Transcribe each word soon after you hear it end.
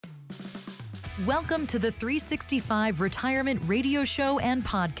Welcome to the 365 Retirement Radio Show and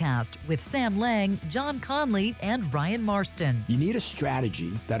Podcast with Sam Lang, John Conley, and Ryan Marston. You need a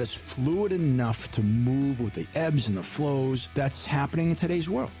strategy that is fluid enough to move with the ebbs and the flows that's happening in today's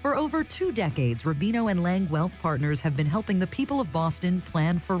world. For over 2 decades, Rubino and Lang Wealth Partners have been helping the people of Boston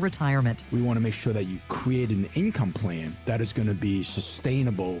plan for retirement. We want to make sure that you create an income plan that is going to be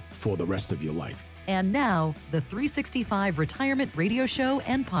sustainable for the rest of your life. And now, the 365 Retirement Radio Show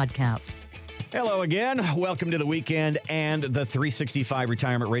and Podcast. Hello again. Welcome to the weekend and the 365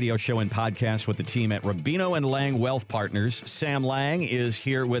 Retirement Radio Show and Podcast with the team at Rubino and Lang Wealth Partners. Sam Lang is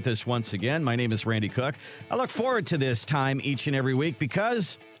here with us once again. My name is Randy Cook. I look forward to this time each and every week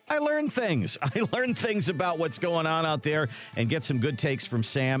because I learn things. I learn things about what's going on out there and get some good takes from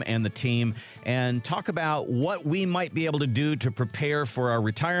Sam and the team and talk about what we might be able to do to prepare for our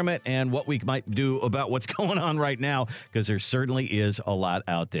retirement and what we might do about what's going on right now, because there certainly is a lot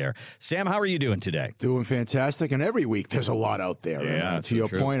out there. Sam, how are you doing today? Doing fantastic. And every week there's a lot out there. Yeah, and, to your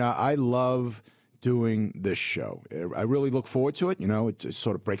point, I love doing this show. I really look forward to it. You know, it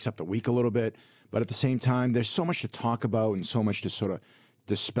sort of breaks up the week a little bit. But at the same time, there's so much to talk about and so much to sort of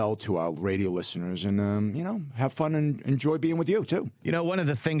dispel to our radio listeners and, have fun and enjoy being with you, too. You know, one of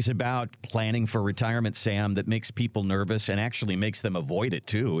the things about planning for retirement, Sam, that makes people nervous and actually makes them avoid it,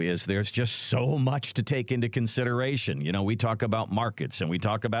 too, is there's just so much to take into consideration. You know, we talk about markets and we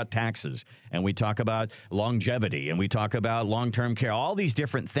talk about taxes and we talk about longevity and we talk about long-term care, all these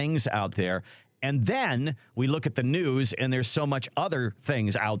different things out there. And then we look at the news, and there's so much other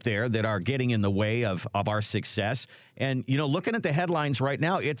things out there that are getting in the way of our success. And, you know, looking at the headlines right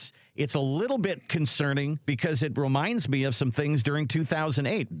now, it's a little bit concerning because it reminds me of some things during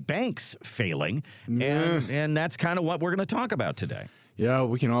 2008, banks failing. And that's kind of what we're going to talk about today. Yeah,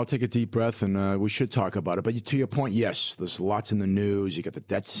 we can all take a deep breath, and we should talk about it. But to your point, yes, there's lots in the news. You got the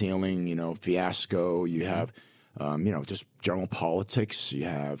debt ceiling, fiasco. You have, just general politics. You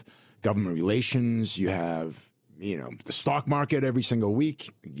have government relations, you have, the stock market every single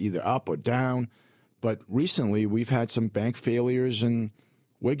week, either up or down. But recently we've had some bank failures and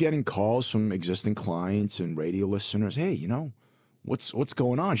we're getting calls from existing clients and radio listeners. Hey, what's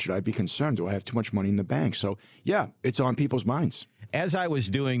going on? Should I be concerned? Do I have too much money in the bank? So yeah, it's on people's minds. As I was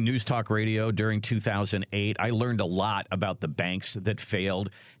doing News Talk Radio during 2008, I learned a lot about the banks that failed.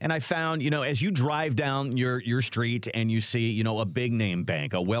 And I found, as you drive down your street and you see, a big name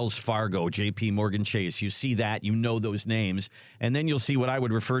bank, a Wells Fargo, JP Morgan Chase, you see that, those names. And then you'll see what I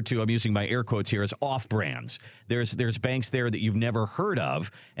would refer to, I'm using my air quotes here, as off-brands. There's banks there that you've never heard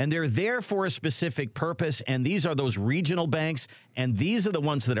of, and they're there for a specific purpose. And these are those regional banks, and these are the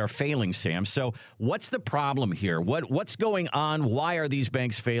ones that are failing, Sam. So what's the problem here? What's going on? Why are these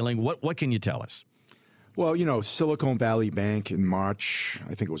banks failing? What can you tell us? Well, Silicon Valley Bank in March,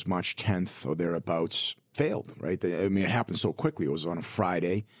 I think it was March 10th or thereabouts, failed, right? It happened so quickly. It was on a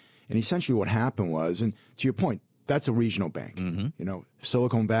Friday. And essentially what happened was, and to your point, that's a regional bank. Mm-hmm.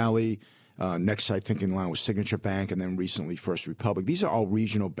 Silicon Valley, next I think in line was Signature Bank, and then recently First Republic. These are all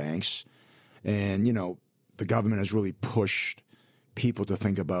regional banks. And, the government has really pushed people to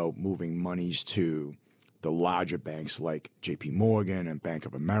think about moving monies to the larger banks like JP Morgan and Bank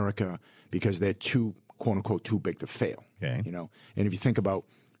of America, because they're too, quote unquote, too big to fail. Okay. And if you think about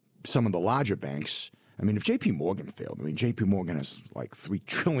some of the larger banks, if JP Morgan failed, JP Morgan has like $3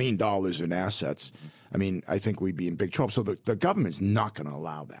 trillion in assets. I think we'd be in big trouble. So the government's not going to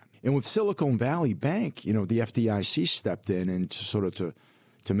allow that. And with Silicon Valley Bank, the FDIC stepped in and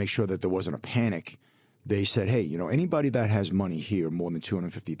to make sure that there wasn't a panic. They said, hey, anybody that has money here more than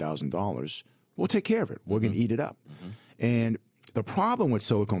 $250,000, we'll take care of it. We're going to eat it up. Mm-hmm. And the problem with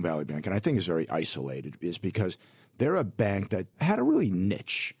Silicon Valley Bank, and I think it's very isolated, is because they're a bank that had a really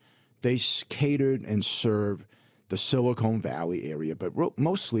niche. They catered and served the Silicon Valley area, but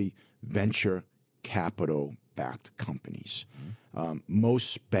mostly venture capital-backed companies. Mm-hmm.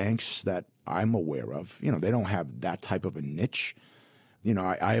 Most banks that I'm aware of, they don't have that type of a niche.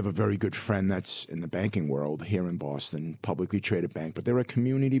 I have a very good friend that's in the banking world here in Boston, publicly traded bank, but they're a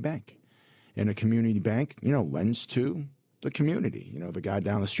community bank. And a community bank, lends to the community. The guy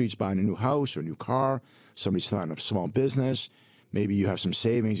down the street's buying a new house or a new car. Somebody's starting a small business. Maybe you have some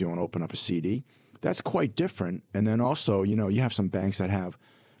savings. You want to open up a CD. That's quite different. And then also, you have some banks that have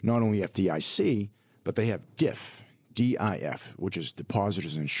not only FDIC, but they have DIF, D-I-F, which is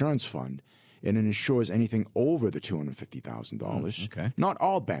Depositors Insurance Fund. And it insures anything over the $250,000. Okay. Not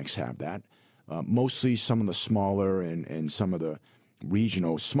all banks have that. Mostly some of the smaller and some of the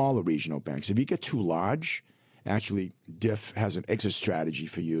smaller regional banks. If you get too large, actually DIF has an exit strategy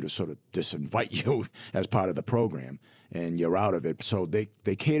for you to sort of disinvite you as part of the program, and you're out of it. So they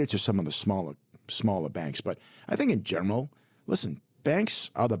cater to some of the smaller smaller banks. But I think in general, listen,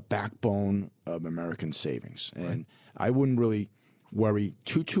 banks are the backbone of American savings. And I wouldn't really worry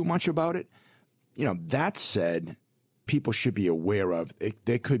too much about it. That said, people should be aware of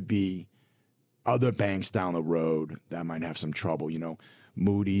there could be other banks down the road that might have some trouble.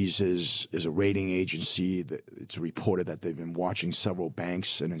 Moody's is a rating agency. It's reported that they've been watching several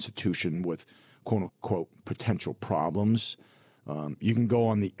banks and institutions with quote unquote potential problems. You can go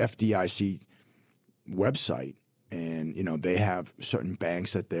on the FDIC website and, they have certain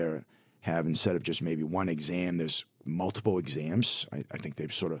banks that they have, instead of just maybe one exam, there's multiple exams. I think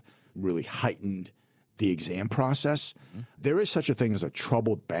they've sort of really heightened the exam process. Mm-hmm. There is such a thing as a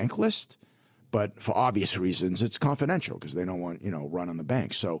troubled bank list, but for obvious reasons, it's confidential because they don't want, run on the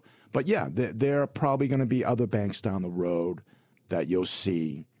bank. So, but yeah, there are probably going to be other banks down the road that you'll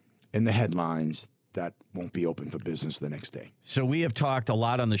see in the headlines that won't be open for business the next day. So we have talked a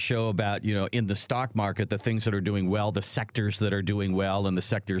lot on the show about, in the stock market, the things that are doing well, the sectors that are doing well, and the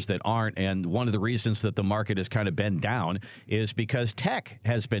sectors that aren't. And one of the reasons that the market has kind of been down is because tech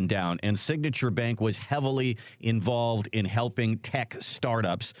has been down. And Signature Bank was heavily involved in helping tech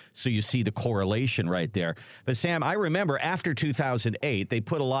startups. So you see the correlation right there. But Sam, I remember after 2008, they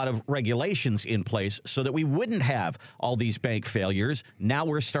put a lot of regulations in place so that we wouldn't have all these bank failures. Now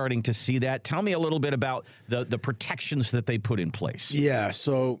we're starting to see that. Tell me a little bit about the protections that they put in place. Yeah,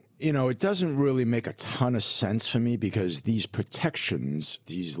 so, it doesn't really make a ton of sense for me because these protections,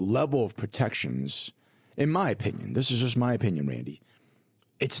 these level of protections, in my opinion, this is just my opinion, Randy,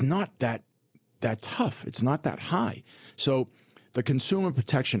 it's not that tough. It's not that high. So the Consumer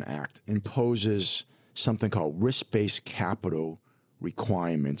Protection Act imposes something called risk-based capital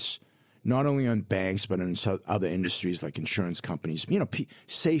requirements, not only on banks, but in other industries like insurance companies,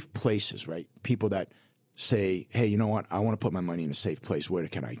 safe places, right? People that say, hey, you know what? I want to put my money in a safe place. Where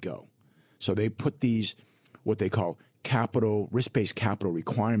can I go? So they put these, what they call risk-based capital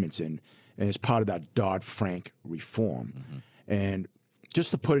requirements in, and it's part of that Dodd-Frank reform. Mm-hmm. And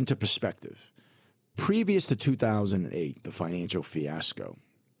just to put into perspective, previous to 2008, the financial fiasco,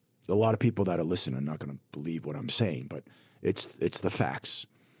 a lot of people that are listening are not going to believe what I'm saying, but it's the facts.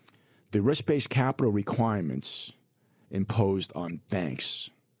 The risk-based capital requirements imposed on banks,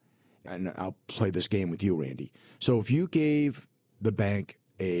 and I'll play this game with you, Randy. So if you gave the bank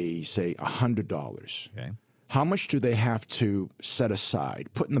say $100, okay, how much do they have to set aside,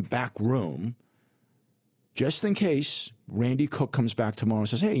 put in the back room, just in case Randy Cook comes back tomorrow and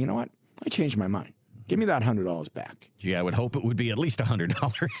says, hey, you know what? I changed my mind. Give me that $100 back. Yeah, I would hope it would be at least $100.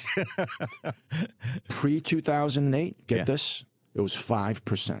 Pre-2008, get this, it was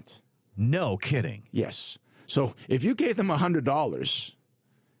 5%. No kidding. Yes. So if you gave them $100,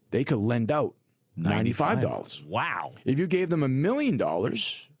 they could lend out $95. Wow. If you gave them $1 million,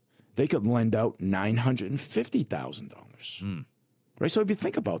 they could lend out $950,000. Right? So if you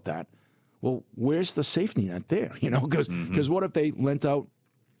think about that, well, where's the safety net there? Because what if they lent out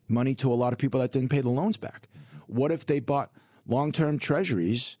money to a lot of people that didn't pay the loans back? What if they bought long-term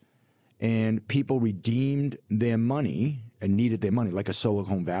treasuries and people redeemed their money and needed their money, like a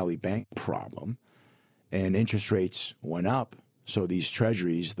Silicon Valley Bank problem, and interest rates went up? So these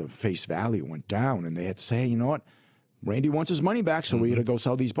treasuries, the face value went down, and they had to say, hey, you know what? Randy wants his money back, so we're going to go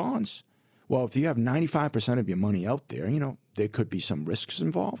sell these bonds. Well, if you have 95% of your money out there, there could be some risks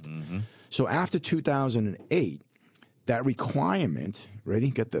involved. Mm-hmm. So after 2008, that requirement,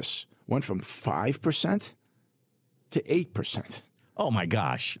 ready, get this, went from 5% to 8%. Oh, my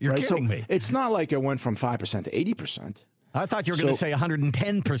gosh. You're kidding me. It's not like it went from 5% to 80%. I thought you were going to say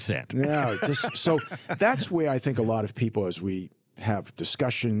 110%. Yeah, so that's where I think a lot of people, as we have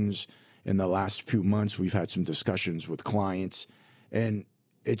discussions in the last few months, we've had some discussions with clients, and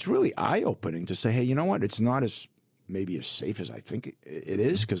it's really eye-opening to say, hey, you know what? It's not maybe as safe as I think it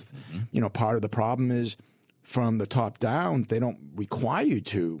is, because, part of the problem is from the top down, they don't require you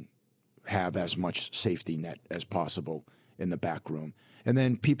to have as much safety net as possible in the back room. And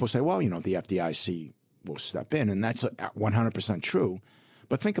then people say, well, the FDIC will step in, and that's 100% true.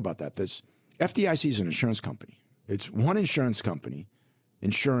 But think about that. This FDIC is an insurance company. It's one insurance company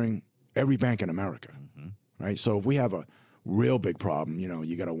insuring every bank in America, right? So if we have a real big problem,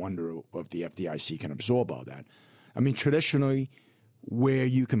 you got to wonder if the FDIC can absorb all that. I mean, traditionally, where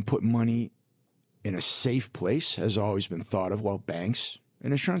you can put money in a safe place has always been thought of, well, banks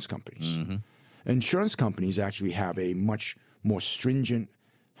and insurance companies. Mm-hmm. Insurance companies actually have a much more stringent,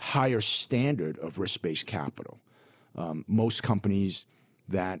 higher standard of risk-based capital. Most companies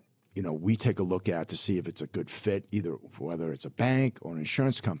that we take a look at to see if it's a good fit, either whether it's a bank or an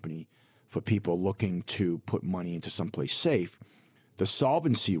insurance company, for people looking to put money into someplace safe, the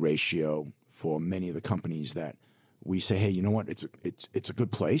solvency ratio for many of the companies that we say, hey, you know what, it's a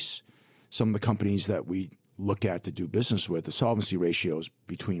good place. Some of the companies that we look at to do business with, the solvency ratio is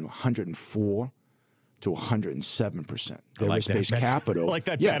between 104 to 107%. Their risk-based capital, I like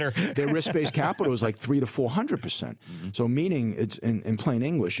that better. Their risk-based capital is like 300 to 400%. Mm-hmm. So meaning, it's in plain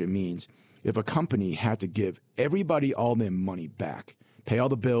English, it means if a company had to give everybody all their money back, pay all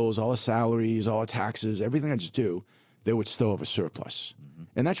the bills, all the salaries, all the taxes, everything that's due, they would still have a surplus. Mm-hmm.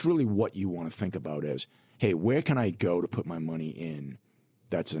 And that's really what you want to think about is, hey, where can I go to put my money in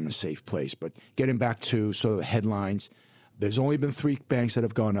that's in a safe place? But getting back to sort of the headlines, there's only been 3 banks that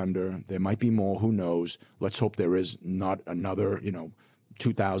have gone under. There might be more. Who knows? Let's hope there is not another,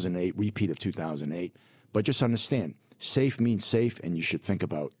 2008, repeat of 2008. But just understand, safe means safe, and you should think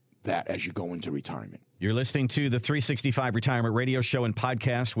about that as you go into retirement. You're listening to the 365 Retirement Radio Show and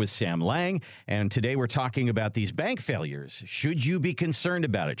Podcast with Sam Lang, and today we're talking about these bank failures. Should you be concerned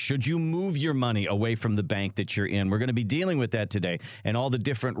about it? Should you move your money away from the bank that you're in? We're going to be dealing with that today and all the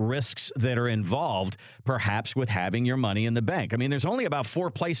different risks that are involved, perhaps, with having your money in the bank. I mean, there's only about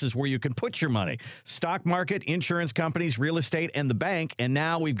 4 places where you can put your money: stock market, insurance companies, real estate, and the bank. And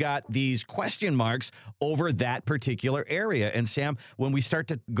now we've got these question marks over that particular area. And Sam, when we start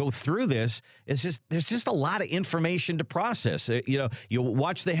to go through this, there's just a lot of information to process. You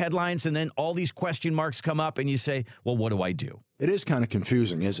watch the headlines and then all these question marks come up and you say, well, what do I do? It is kind of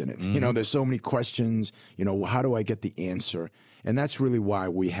confusing, isn't it? Mm-hmm. There's so many questions, how do I get the answer? And that's really why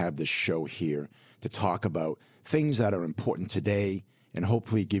we have this show here, to talk about things that are important today and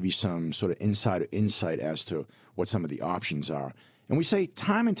hopefully give you some sort of insight as to what some of the options are. And we say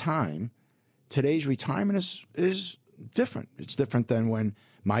time and time, today's retirement is different. It's different than when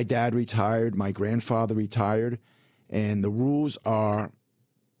my dad retired, my grandfather retired, and the rules are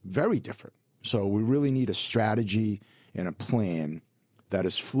very different. So we really need a strategy and a plan that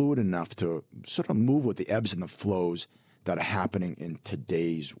is fluid enough to sort of move with the ebbs and the flows that are happening in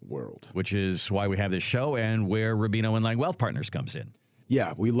today's world. Which is why we have this show and where Rubino and Lang Wealth Partners comes in.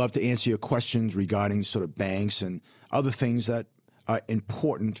 Yeah, we love to answer your questions regarding sort of banks and other things that are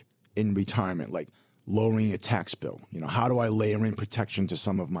important in retirement, like lowering a tax bill. How do I layer in protection to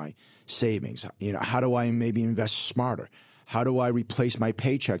some of my savings? How do I maybe invest smarter? How do I replace my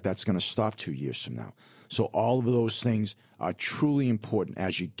paycheck that's going to stop 2 years from now? So all of those things are truly important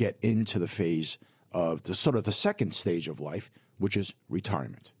as you get into the phase of the second stage of life, which is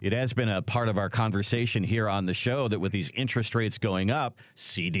retirement. It has been a part of our conversation here on the show that with these interest rates going up,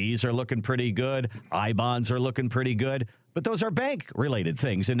 CDs are looking pretty good, I-bonds are looking pretty good, but those are bank-related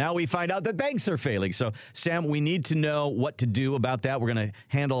things, and now we find out that banks are failing. So, Sam, we need to know what to do about that. We're going to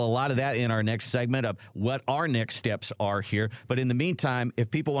handle a lot of that in our next segment of what our next steps are here. But in the meantime, if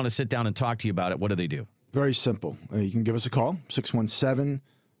people want to sit down and talk to you about it, what do they do? Very simple. You can give us a call,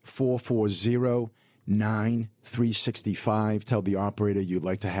 617-440-9365. Tell the operator you'd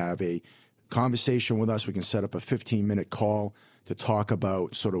like to have a conversation with us. We can set up a 15-minute call to talk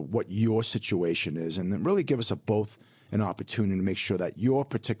about sort of what your situation is, and then really give us both an opportunity to make sure that your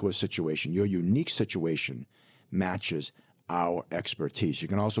particular situation, your unique situation, matches our expertise. You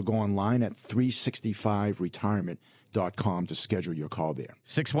can also go online at 365retirement.com to schedule your call there.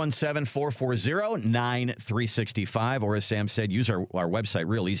 617-440-9365, or as Sam said, use our website,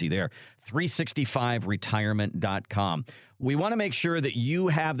 real easy there, 365retirement.com. We want to make sure that you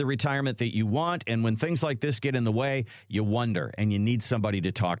have the retirement that you want, and when things like this get in the way, you wonder, and you need somebody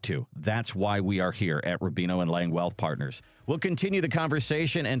to talk to. That's why we are here at Rubino and Lang Wealth Partners. We'll continue the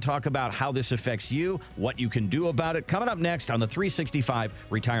conversation and talk about how this affects you, what you can do about it, coming up next on the 365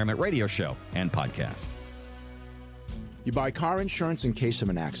 Retirement Radio Show and Podcast. You buy car insurance in case of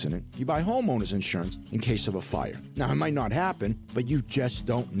an accident. You buy homeowners insurance in case of a fire. Now, it might not happen, but you just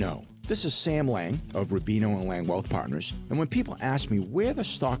don't know. This is Sam Lang of Rubino and Lang Wealth Partners, and when people ask me where the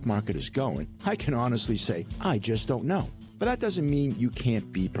stock market is going, I can honestly say, I just don't know. But that doesn't mean you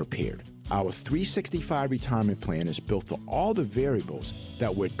can't be prepared. Our 365 retirement plan is built for all the variables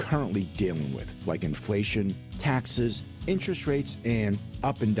that we're currently dealing with, like inflation, taxes, interest rates, and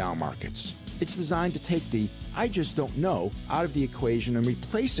up and down markets. It's designed to take the I just don't know out of the equation and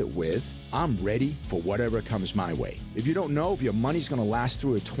replace it with I'm ready for whatever comes my way. If you don't know if your money's going to last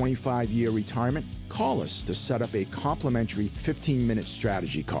through a 25-year retirement, call us to set up a complimentary 15-minute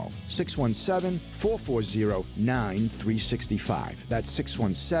strategy call. 617-440-9365. That's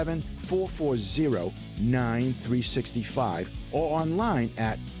 617-440-9365 or online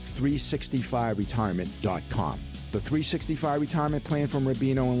at 365retirement.com. The 365 Retirement Plan from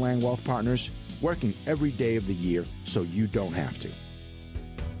Rubino and Lang Wealth Partners, working every day of the year so you don't have to.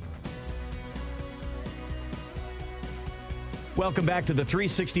 Welcome back to the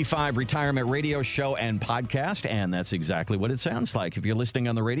 365 Retirement Radio Show and Podcast, and that's exactly what it sounds like. If you're listening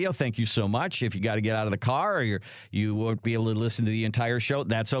on the radio, thank you so much. If you got to get out of the car or you won't be able to listen to the entire show,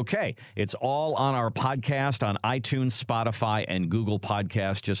 that's okay. It's all on our podcast on iTunes, Spotify, and Google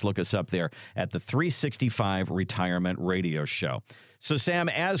Podcasts. Just look us up there at the 365 Retirement Radio Show. So, Sam,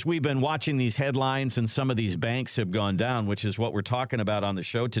 as we've been watching these headlines and some of these banks have gone down, which is what we're talking about on the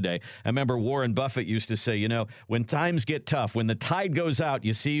show today, I remember Warren Buffett used to say, when times get tough, when the tide goes out,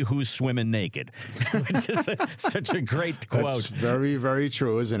 you see who's swimming naked, which is such a great quote. That's very, very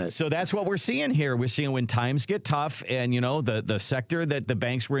true, isn't it? So that's what we're seeing here. We're seeing when times get tough and, the sector that the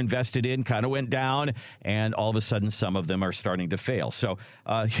banks were invested in kind of went down, and all of a sudden some of them are starting to fail. So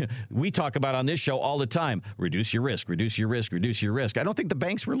we talk about on this show all the time, reduce your risk, reduce your risk, reduce your risk. I don't think the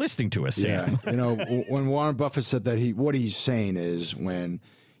banks were listening to us, Sam. Yeah, when Warren Buffett said that, what he's saying is when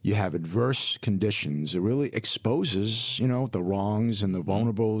you have adverse conditions, it really exposes, the wrongs and the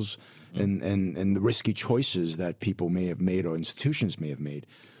vulnerables and the risky choices that people may have made or institutions may have made.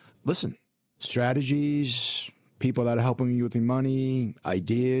 Listen, strategies, people that are helping you with your money,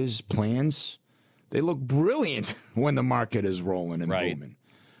 ideas, plans, they look brilliant when the market is rolling and booming.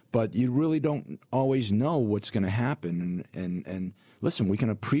 But you really don't always know what's going to happen. And listen, we can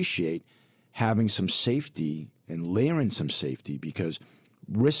appreciate having some safety and layering some safety because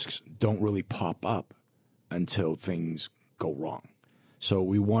risks don't really pop up until things go wrong. So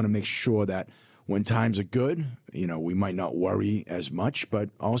we want to make sure that when times are good, we might not worry as much. But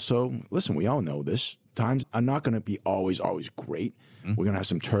also, listen, we all know this. Times are not going to be always great. Mm-hmm. We're going to have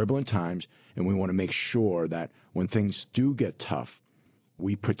some turbulent times, and we want to make sure that when things do get tough,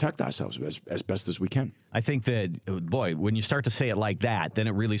 we protect ourselves as best as we can. I think that, boy, when you start to say it like that, then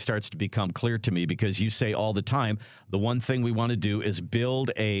it really starts to become clear to me because you say all the time, the one thing we want to do is build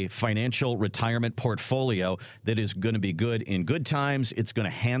a financial retirement portfolio that is going to be good in good times. It's going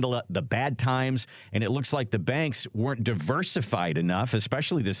to handle the bad times. And it looks like the banks weren't diversified enough,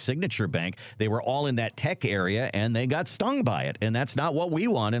 especially the Signature Bank. They were all in that tech area and they got stung by it. And that's not what we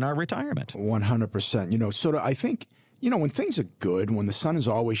want in our retirement. 100%. I think, when things are good, when the sun is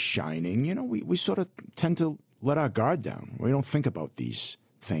always shining, we sort of tend to let our guard down. We don't think about these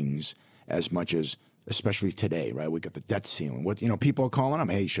things as much as, especially today, right? We got the debt ceiling. People are calling them,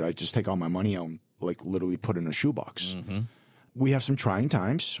 hey, should I just take all my money out and literally put it in a shoebox? Mm-hmm. We have some trying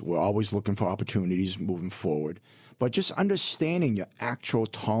times. We're always looking for opportunities moving forward. But just understanding your actual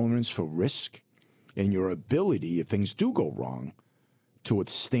tolerance for risk and your ability, if things do go wrong, to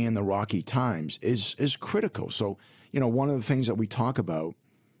withstand the rocky times is critical. So, one of the things that we talk about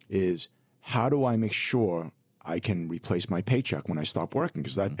is how do I make sure I can replace my paycheck when I stop working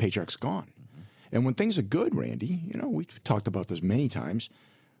because that paycheck's gone. Mm-hmm. And when things are good, Randy, we've talked about this many times.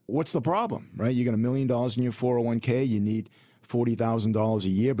 What's the problem, right? You got $1 million in your 401k, you need $40,000 a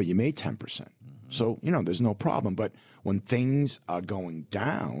year, but you made 10%. Mm-hmm. So, there's no problem. But when things are going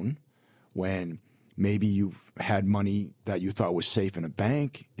down, when maybe you've had money that you thought was safe in a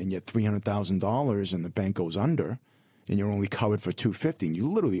bank and yet $300,000 and the bank goes under and you're only covered for $250,000 and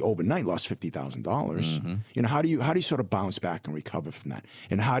you literally overnight lost $50,000. Mm-hmm. How do you sort of bounce back and recover from that?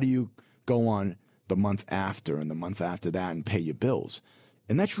 And how do you go on the month after and the month after that and pay your bills?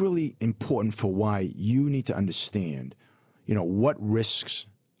 And that's really important for why you need to understand, what risks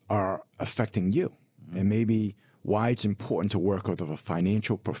are affecting you mm-hmm. and maybe why it's important to work with a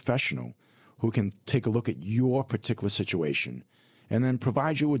financial professional who can take a look at your particular situation and then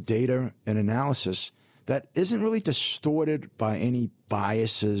provide you with data and analysis that isn't really distorted by any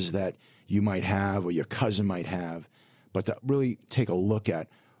biases that you might have or your cousin might have, but to really take a look at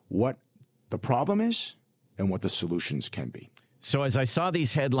what the problem is and what the solutions can be. So as I saw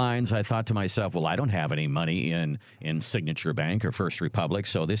these headlines, I thought to myself, well, I don't have any money in Signature Bank or First Republic,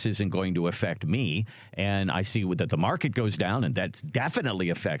 so this isn't going to affect me. And I see that the market goes down, and that definitely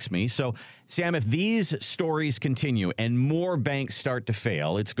affects me. So, Sam, if these stories continue and more banks start to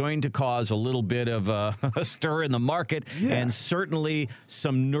fail, it's going to cause a little bit of a stir in the market and certainly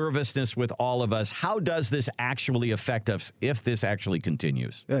some nervousness with all of us. How does this actually affect us if this actually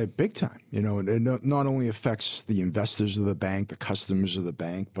continues? Big time. It not only affects the investors of the bank, the customers of the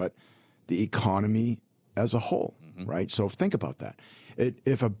bank, but the economy as a whole, mm-hmm. right? So think about that.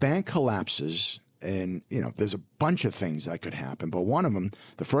 If a bank collapses, and there's a bunch of things that could happen, but one of them,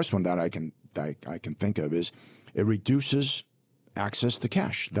 the first one that I can think of is it reduces access to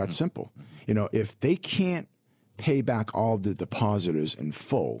cash. That's mm-hmm. simple. Mm-hmm. If they can't pay back all of the depositors in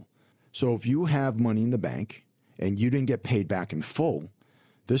full, so if you have money in the bank and you didn't get paid back in full,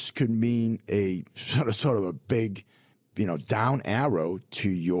 this could mean a sort of a big down arrow to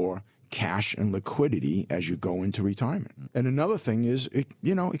your cash and liquidity as you go into retirement. And another thing is, it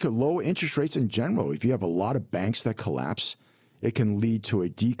could lower interest rates in general. If you have a lot of banks that collapse, it can lead to a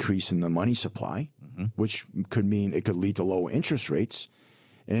decrease in the money supply, which could mean it could lead to lower interest rates.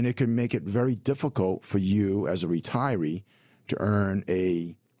 And it could make it very difficult for you as a retiree to earn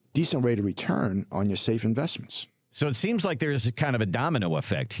a decent rate of return on your safe investments. So it seems like there's kind of a domino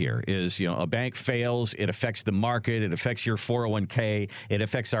effect here. A bank fails, it affects the market, it affects your 401k, it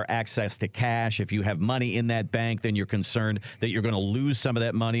affects our access to cash. If you have money in that bank, then you're concerned that you're going to lose some of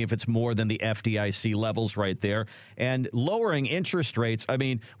that money if it's more than the FDIC levels right there. And lowering interest rates, I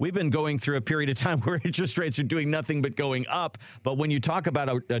mean, we've been going through a period of time where interest rates are doing nothing but going up. But when you talk about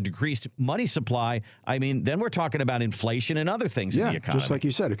a decreased money supply, I mean, then we're talking about inflation and other things in the economy. Just like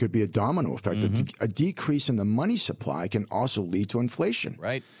you said, it could be a domino effect. A decrease in the money supply can also lead to inflation.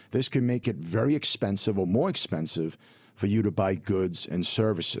 Right. This could make it very expensive or more expensive for you to buy goods and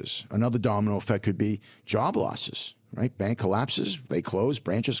services. Another domino effect could be job losses, right? Bank collapses, they close,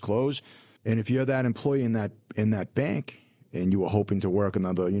 branches close. And if you're that employee in that bank and you were hoping to work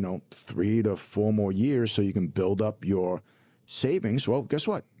another, 3 to 4 more years so you can build up your savings, well, guess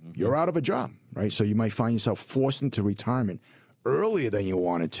what? You're out of a job, right? So you might find yourself forced into retirement earlier than you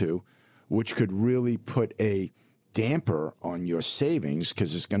wanted to, which could really put a damper on your savings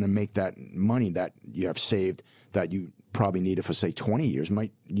because it's going to make that money that you have saved that you probably needed for, say, 20 years.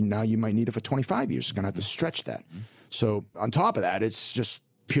 Now you might need it for 25 years. It's going to have to stretch that. So on top of that, it's just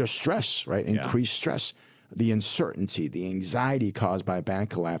pure stress, right? Increased stress. The uncertainty, the anxiety caused by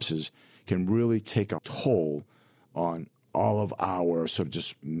bank collapses can really take a toll on all of our sort of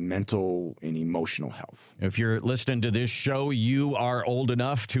just mental and emotional health. If you're listening to this show, you are old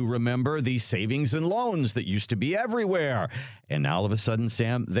enough to remember the savings and loans that used to be everywhere. And now all of a sudden,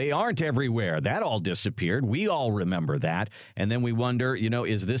 Sam, they aren't everywhere. That all disappeared. We all remember that. And then we wonder,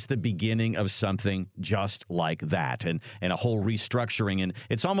 is this the beginning of something just like that? And a whole restructuring. And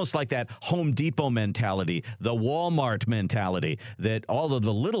it's almost like that Home Depot mentality, the Walmart mentality, that all of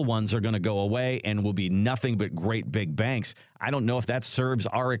the little ones are going to go away and will be nothing but great big banks. I don't know if that serves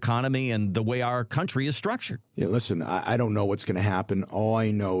our economy and the way our country is structured. Yeah, listen, I don't know what's going to happen. All I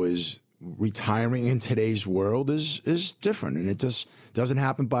know is retiring in today's world is different, and it just doesn't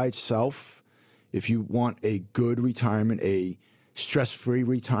happen by itself. If you want a good retirement, a stress-free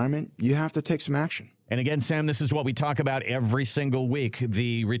retirement, you have to take some action. And again, Sam, this is what we talk about every single week.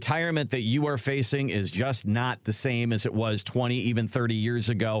 The retirement that you are facing is just not the same as it was 20, even 30 years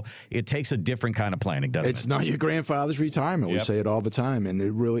ago. It takes a different kind of planning, doesn't it? It's not your grandfather's retirement. Yep. We say it all the time, and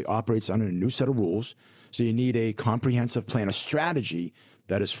it really operates under a new set of rules. So you need a comprehensive plan, a strategy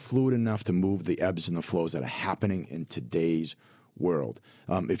that is fluid enough to move the ebbs and the flows that are happening in today's world.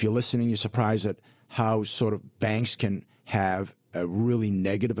 If you're listening, you're surprised at how sort of banks can have a really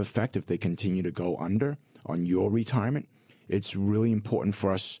negative effect if they continue to go under on your retirement. It's really important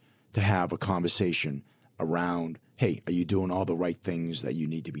for us to have a conversation around, hey, are you doing all the right things that you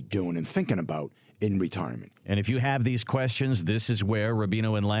need to be doing and thinking about in retirement? And if you have these questions, this is where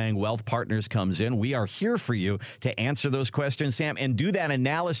Rubino and Lang Wealth Partners comes in. We are here for you to answer those questions, Sam, and do that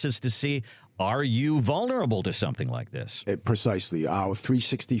analysis to see, are you vulnerable to something like this? Precisely. Our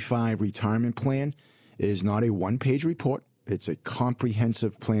 365 retirement plan is not a one-page report. It's a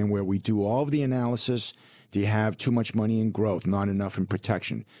comprehensive plan where we do all of the analysis. Do you have too much money in growth, not enough in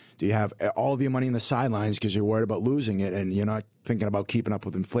protection? Do you have all of your money in the sidelines because you're worried about losing it and you're not thinking about keeping up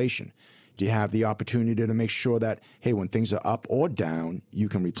with inflation? Do you have the opportunity to make sure that, hey, when things are up or down, you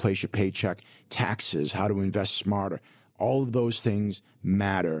can replace your paycheck, taxes, how to invest smarter? All of those things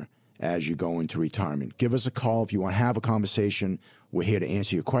matter as you go into retirement. Give us a call if you want to have a conversation. We're here to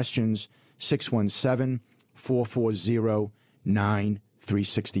answer your questions.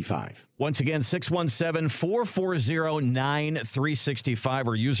 617-440-9365. Once again, 617-440-9365,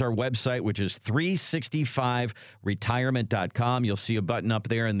 or use our website, which is 365retirement.com. You'll see a button up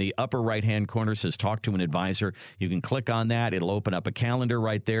there in the upper right-hand corner that says Talk to an Advisor. You can click on that. It'll open up a calendar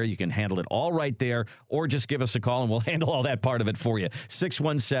right there. You can handle it all right there, or just give us a call, and we'll handle all that part of it for you.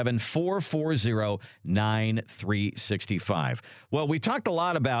 617-440-9365. Well, we talked a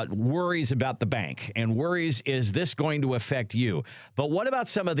lot about worries about the bank, and worries, is this going to affect you? But what about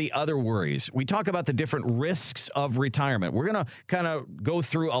some of the other worries? We talk about the different risks of retirement. We're going to kind of go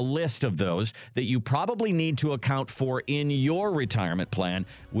through a list of those that you probably need to account for in your retirement plan.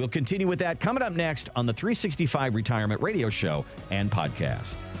 We'll continue with that coming up next on the 365 Retirement Radio Show and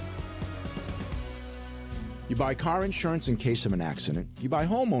Podcast. You buy car insurance in case of an accident. You buy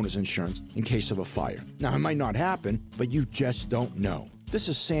homeowners insurance in case of a fire. Now, it might not happen, but you just don't know. This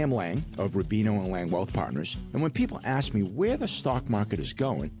is Sam Lang of Rubino and Lang Wealth Partners, and when people ask me where the stock market is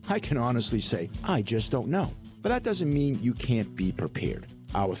going, I can honestly say, I just don't know. But that doesn't mean you can't be prepared.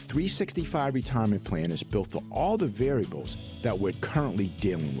 Our 365 retirement plan is built for all the variables that we're currently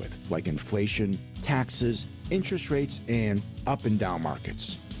dealing with, like inflation, taxes, interest rates, and up and down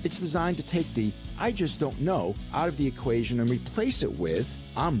markets. It's designed to take the I just don't know out of the equation and replace it with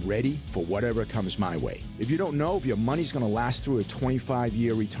I'm ready for whatever comes my way. If you don't know if your money's going to last through a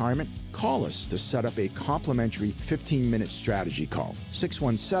 25-year retirement, call us to set up a complimentary 15-minute strategy call.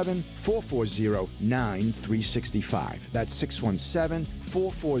 617-440-9365. That's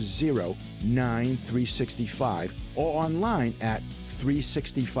 617-440-9365 or online at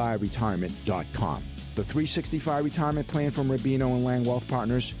 365retirement.com. The 365 Retirement Plan from Rubino and Lang Wealth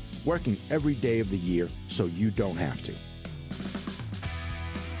Partners, working every day of the year so you don't have to.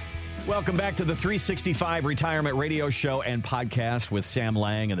 Welcome back to the 365 Retirement Radio Show and Podcast with Sam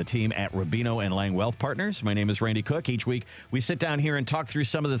Lang and the team at Rubino and Lang Wealth Partners. My name is Randy Cook. Each week, we sit down here and talk through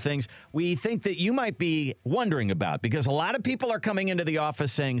some of the things we think that you might be wondering about, because a lot of people are coming into the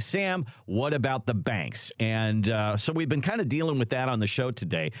office saying, Sam, what about the banks? And so we've been kind of dealing with that on the show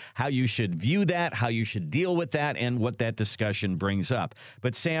today, how you should view that, how you should deal with that, and what that discussion brings up.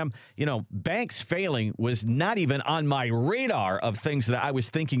 But Sam, you know, banks failing was not even on my radar of things that I was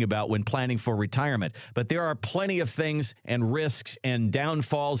thinking about when planning for retirement. But there are plenty of things and risks and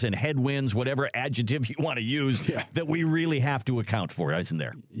downfalls and headwinds, whatever adjective you want to use, that we really have to account for, isn't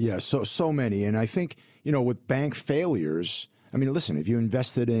there? Yeah, so many. And I think, you know, with bank failures, I mean, listen, if you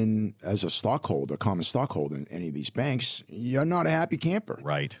invested in as a stockholder, common stockholder in any of these banks, you're not a happy camper.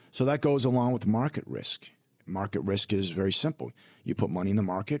 Right. So that goes along with market risk. Market risk is very simple. You put money in the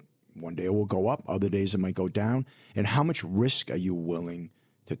market, one day it will go up, other days it might go down. And how much risk are you willing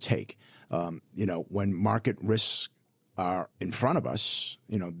to take? You know, when market risks are in front of us,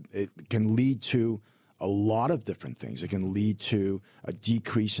 you know, it can lead to a lot of different things. It can lead to a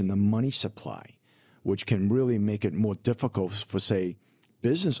decrease in the money supply, which can really make it more difficult for, say,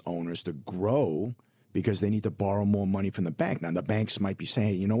 business owners to grow because they need to borrow more money from the bank. Now, the banks might be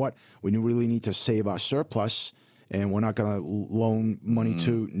saying, you know what, we really need to save our surplus, and we're not going to loan money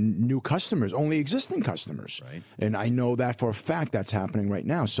to new customers, only existing customers. Right. And I know that for a fact that's happening right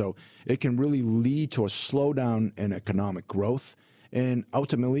now. So it can really lead to a slowdown in economic growth, and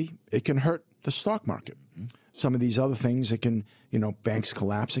ultimately it can hurt the stock market. Mm-hmm. Some of these other things, it can, you know, banks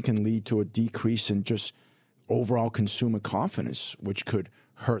collapse, it can lead to a decrease in just overall consumer confidence, which could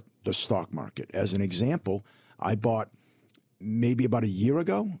hurt the stock market. As an example, I bought maybe about a year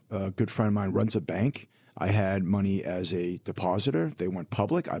ago, a good friend of mine runs a bank. I had money as a depositor. They went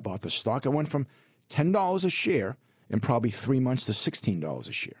public. I bought the stock. I went from $10 a share in probably 3 months to $16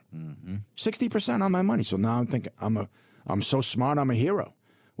 a share. 60% on my money. So now I'm thinking, I'm so smart, I'm a hero.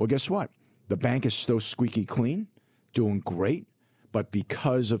 Well, guess what? The bank is still squeaky clean, doing great, but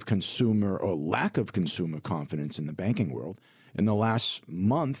because of consumer or lack of consumer confidence in the banking world, in the last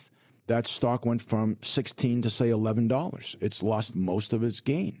month, that stock went from $16 to, say, $11. It's lost most of its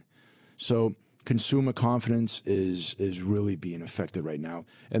gain. So consumer confidence is really being affected right now.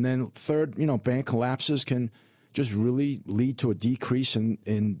 And then third, you know, bank collapses can just really lead to a decrease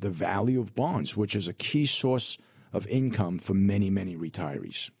in the value of bonds, which is a key source of income for many, many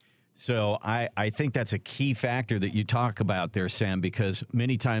retirees. So I think that's a key factor that you talk about there, Sam, because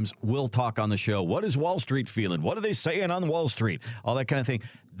many times we'll talk on the show, what is Wall Street feeling? What are they saying on Wall Street? All that kind of thing.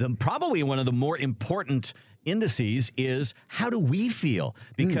 Probably one of the more important indices is how do we feel?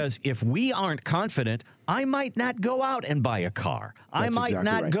 Because if we aren't confident, I might not go out and buy a car. I might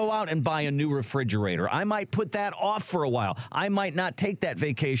not go out and buy a new refrigerator. I might put that off for a while. I might not take that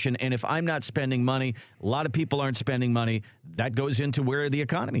vacation. And if I'm not spending money, a lot of people aren't spending money. That goes into where the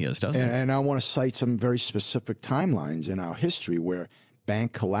economy is, doesn't it? And I want to cite some very specific timelines in our history where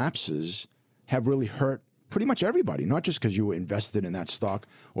bank collapses have really hurt pretty much everybody, not just because you were invested in that stock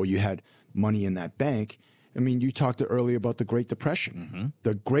or you had money in that bank. I mean, you talked earlier about the Great Depression.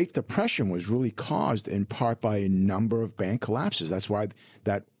 The Great Depression was really caused in part by a number of bank collapses. That's why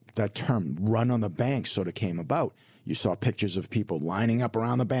that term, run on the bank, sort of came about. You saw pictures of people lining up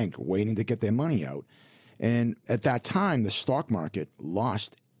around the bank, waiting to get their money out. And at that time, the stock market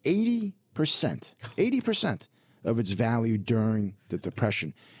lost 80% of its value during the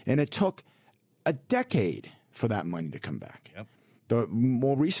Depression. And it took a decade for that money to come back. Yep.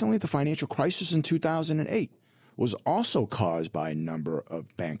 More recently, the financial crisis in 2008 was also caused by a number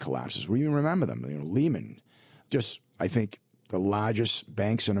of bank collapses. We even remember them. You know, Lehman, just I think the largest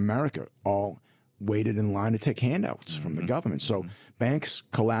banks in America all waited in line to take handouts from the government. So banks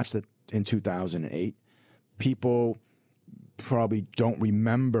collapsed in 2008. People probably don't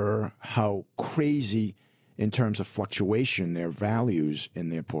remember how crazy in terms of fluctuation their values in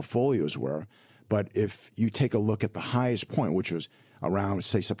their portfolios were. But if you take a look at the highest point, which was around,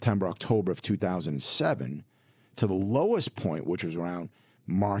 say, September, October of 2007, to the lowest point, which was around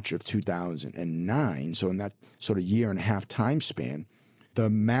March of 2009, so in that sort of year and a half time span, the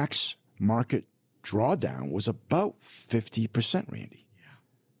max market drawdown was about 50%, Randy.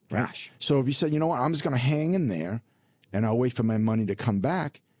 Yeah. Gosh. Right? So if you said, you know what, I'm just going to hang in there and I'll wait for my money to come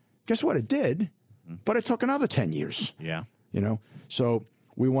back, guess what? It did, but it took another 10 years. Yeah. You know, so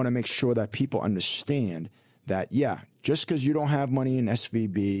we want to make sure that people understand that, yeah, just because you don't have money in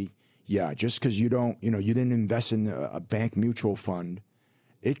SVB, yeah, just because you don't, you didn't invest in a bank mutual fund,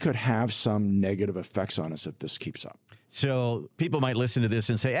 it could have some negative effects on us if this keeps up. So people might listen to this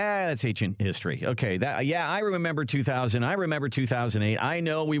and say, that's ancient history. Okay, I remember 2000. I remember 2008. I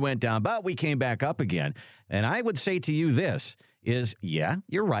know we went down, but we came back up again. And I would say to you this is, yeah,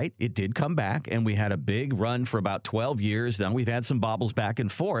 you're right. It did come back, and we had a big run for about 12 years. Then we've had some bobbles back and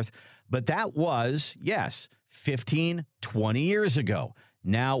forth. But that was, yes, 15, 20 years ago.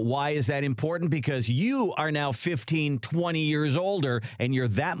 Now, why is that important? Because you are now 15, 20 years older, and you're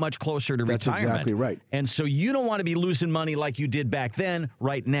that much closer to retirement. That's exactly right. And so you don't want to be losing money like you did back then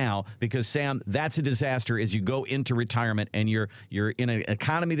right now, because, Sam, that's a disaster as you go into retirement and you're in an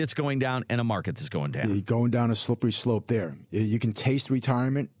economy that's going down and a market that's going down. You're going down a slippery slope there. You can taste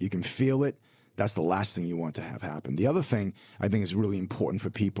retirement. You can feel it. That's the last thing you want to have happen. The other thing I think is really important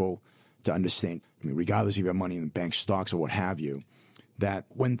for people to understand, regardless if you have money in bank stocks or what have you, that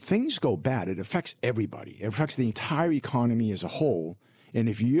when things go bad, it affects everybody. It affects the entire economy as a whole. And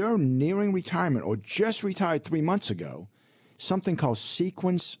if you're nearing retirement or just retired 3 months ago, something called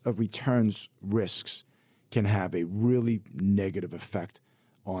sequence of returns risks can have a really negative effect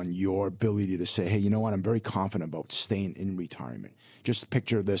on your ability to say, hey, you know what, I'm very confident about staying in retirement. Just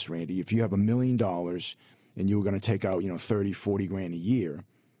picture this, Randy. If you have $1 million and you were going to take out, 30, 40 grand a year,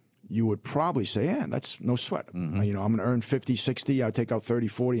 you would probably say, yeah, that's no sweat. I'm going to earn 50, 60, I'll take out 30,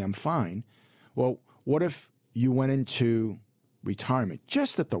 40, I'm fine. Well, what if you went into retirement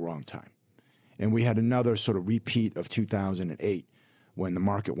just at the wrong time? And we had another sort of repeat of 2008 when the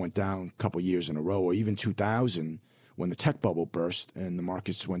market went down a couple years in a row, or even 2000 when the tech bubble burst and the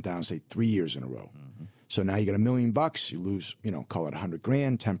markets went down, say, 3 years in a row. So now you get $1 million, you lose, call it 100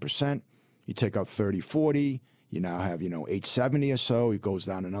 grand, 10%. You take out 30, 40. You now have, 870 or so. It goes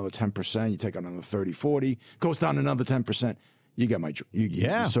down another 10%. You take out another 30, 40. Goes down another 10%. You get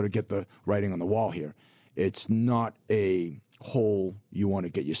you sort of get the writing on the wall here. It's not a hole you want to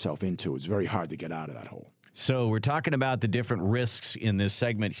get yourself into. It's very hard to get out of that hole. So we're talking about the different risks in this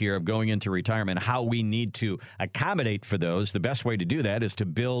segment here of going into retirement, how we need to accommodate for those. The best way to do that is to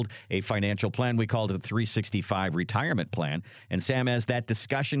build a financial plan. We call it a 365 retirement plan. And Sam, as that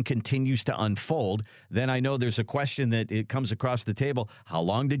discussion continues to unfold, then I know there's a question that it comes across the table. How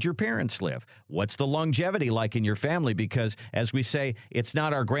long did your parents live? What's the longevity like in your family? Because as we say, it's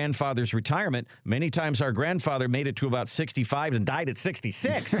not our grandfather's retirement. Many times our grandfather made it to about 65 and died at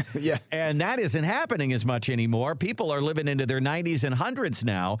 66. Yeah. And that isn't happening as much anymore. People are living into their 90s and hundreds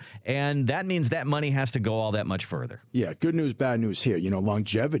now, and that means that money has to go all that much further. Yeah, good news, bad news here.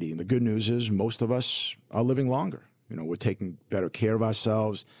 Longevity. And the good news is most of us are living longer. We're taking better care of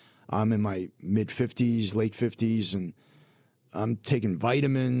ourselves. I'm in my mid-50s, late 50s, and I'm taking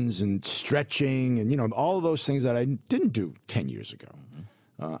vitamins and stretching and, all of those things that I didn't do 10 years ago.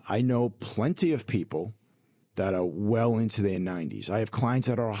 I know plenty of people that are well into their 90s. I have clients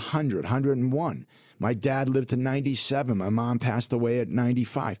that are 100, 101. My dad lived to 97. My mom passed away at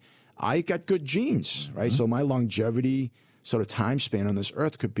 95. I got good genes, right? So my longevity sort of time span on this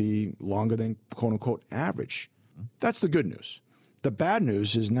earth could be longer than quote unquote average. That's the good news. The bad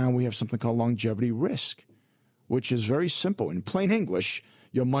news is now we have something called longevity risk, which is very simple. In plain English,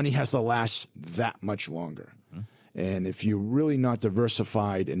 your money has to last that much longer. And if you're really not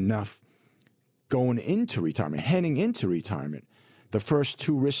diversified enough going into retirement, heading into retirement, the first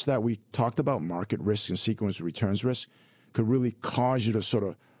two risks that we talked about, market risk and sequence returns risk, could really cause you to sort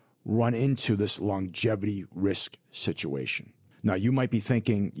of run into this longevity risk situation. Now, you might be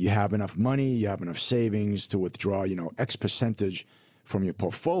thinking you have enough money, you have enough savings to withdraw, X percentage from your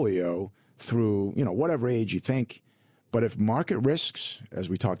portfolio through, whatever age you think. But if market risks, as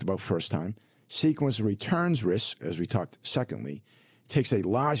we talked about first time, sequence returns risk, as we talked secondly, takes a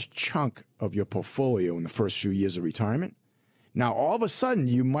large chunk of your portfolio in the first few years of retirement, now, all of a sudden,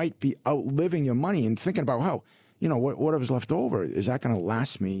 you might be outliving your money and thinking about, whatever's left over, is that going to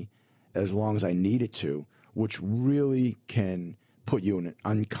last me as long as I need it to, which really can put you in an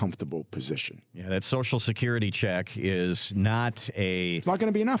uncomfortable position. Yeah, that Social Security check is not It's not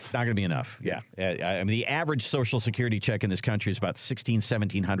going to be enough. Not going to be enough. Yeah. I mean, the average Social Security check in this country is about $1,600,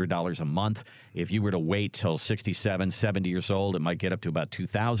 $1,700 a month. If you were to wait till 67, 70 years old, it might get up to about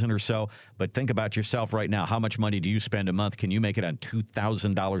 $2,000 or so. But think about yourself right now. How much money do you spend a month? Can you make it on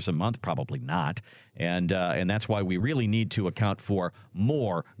 $2,000 a month? Probably not. And that's why we really need to account for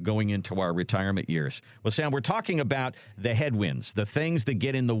more going into our retirement years. Well, Sam, we're talking about the headwinds, the things that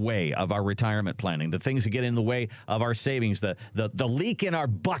get in the way of our retirement planning, the things that get in the way of our savings, the leak in our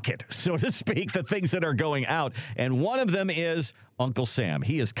bucket, so to speak, the things that are going out. And one of them is Uncle Sam.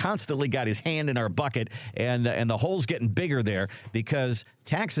 He has constantly got his hand in our bucket, and the hole's getting bigger there because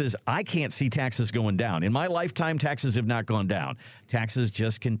taxes, I can't see taxes going down. In my lifetime, taxes have not gone down. Taxes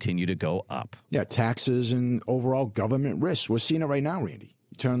just continue to go up. Yeah, taxes and overall government risks. We're seeing it right now, Randy.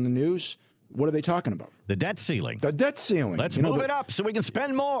 You turn on the news, what are they talking about? The debt ceiling. The debt ceiling. Let's move it up so we can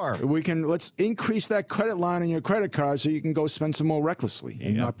spend more. Let's increase that credit line on your credit card so you can go spend some more recklessly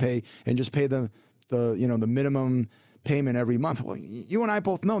and not pay and just pay the minimum payment every month. Well, you and I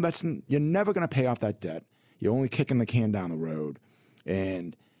both know you're never going to pay off that debt. You're only kicking the can down the road.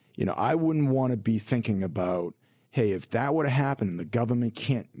 And, I wouldn't want to be thinking about, hey, if that were to happen and the government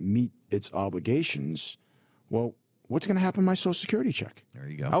can't meet its obligations, well, what's going to happen to my Social Security check? There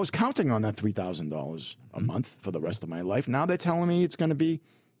you go. I was counting on that $3,000 a month for the rest of my life. Now they're telling me it's going to be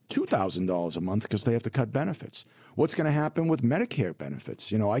 $2,000 a month because they have to cut benefits. What's going to happen with Medicare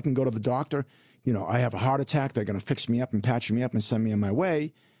benefits? I can go to the doctor. I have a heart attack. They're going to fix me up and patch me up and send me on my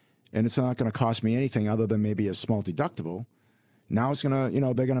way. And it's not going to cost me anything other than maybe a small deductible. Now it's going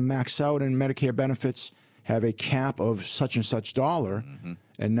to, they're going to max out, and Medicare benefits have a cap of such and such dollar. Mm-hmm.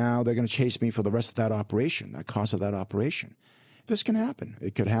 And now they're going to chase me for the rest of that operation, that cost of that operation. This can happen.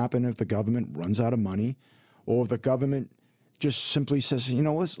 It could happen if the government runs out of money, or if the government just simply says,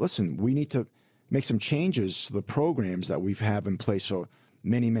 listen, we need to make some changes to the programs that we've had in place for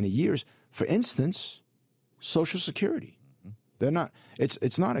many, many years. For instance, Social Security. They're not.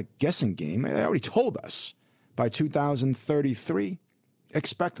 It's not a guessing game. They already told us by 2033,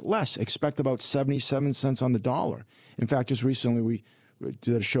 expect less. Expect about 77 cents on the dollar. In fact, just recently we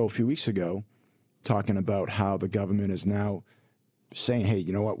did a show a few weeks ago talking about how the government is now saying, hey,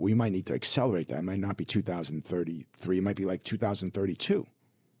 you know what? We might need to accelerate that. It might not be 2033. It might be like 2032.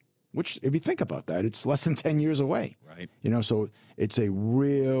 Which, if you think about that, it's less than 10 years away. Right. So it's a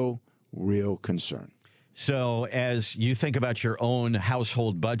real concern. So as you think about your own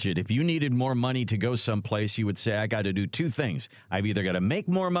household budget, if you needed more money to go someplace, you would say, I got to do two things. I've either got to make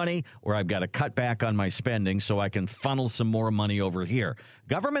more money or I've got to cut back on my spending so I can funnel some more money over here.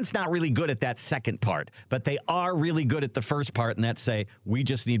 Government's not really good at that second part, but they are really good at the first part, and that's say, we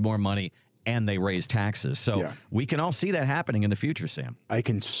just need more money, and they raise taxes. So we can all see that happening in the future, Sam. I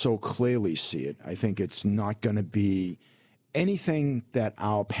can so clearly see it. I think it's not going to be anything that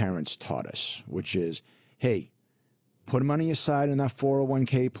our parents taught us, which is, hey, put money aside in that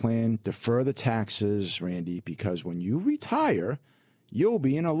 401k plan, defer the taxes, Randy, because when you retire, you'll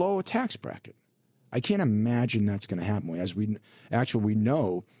be in a lower tax bracket. I can't imagine that's going to happen. As we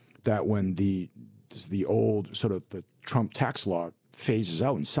know that when the old sort of the Trump tax law phases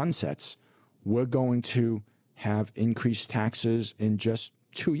out and sunsets, we're going to have increased taxes in just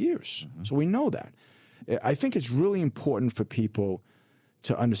 2 years. Mm-hmm. So we know that. I think it's really important for people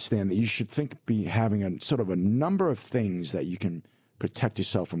to understand that you should be having a sort of a number of things that you can protect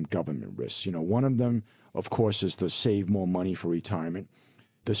yourself from government risks. One of them, of course, is to save more money for retirement.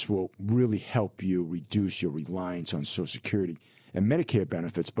 This will really help you reduce your reliance on Social Security and Medicare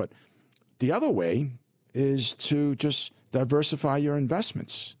benefits. But the other way is to just diversify your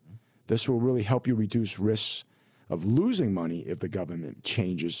investments. This will really help you reduce risks of losing money if the government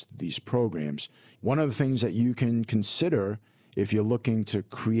changes these programs. One of the things that you can consider if you're looking to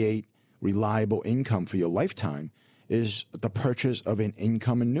create reliable income for your lifetime is the purchase of an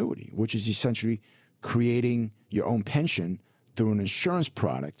income annuity, which is essentially creating your own pension through an insurance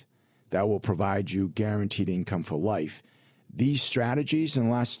product that will provide you guaranteed income for life. These strategies in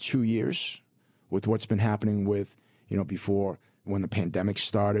the last 2 years, with what's been happening with, before when the pandemic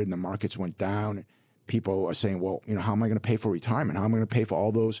started and the markets went down, people are saying, well, how am I going to pay for retirement? How am I going to pay for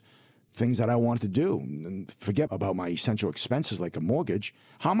all those things that I want to do and forget about my essential expenses like a mortgage?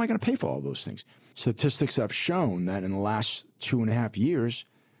 How am I going to pay for all those things? Statistics have shown that in the last 2.5 years,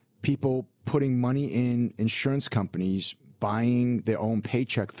 people putting money in insurance companies, buying their own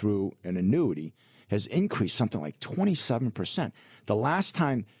paycheck through an annuity has increased something like 27%. The last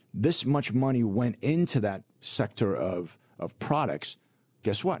time this much money went into that sector of products,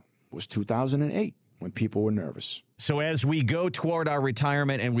 guess what? It was 2008 when people were nervous. So as we go toward our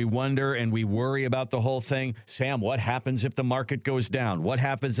retirement and we wonder and we worry about the whole thing, Sam, what happens if the market goes down? What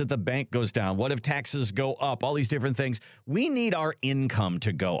happens if the bank goes down? What if taxes go up? All these different things. We need our income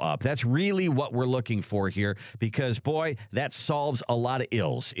to go up. That's really what we're looking for here because, boy, that solves a lot of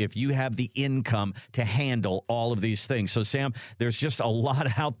ills if you have the income to handle all of these things. So, Sam, there's just a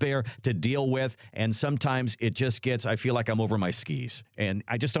lot out there to deal with, and sometimes it just gets, I feel like I'm over my skis, and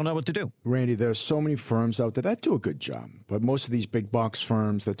I just don't know what to do. Randy, there's so many firms out there that do a good job. But most of these big box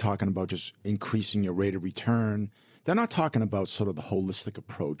firms, they're talking about just increasing your rate of return. They're not talking about sort of the holistic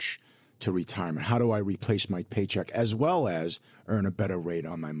approach to retirement. How do I replace my paycheck as well as earn a better rate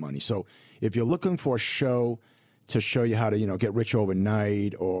on my money? So if you're looking for a show to show you how to, get rich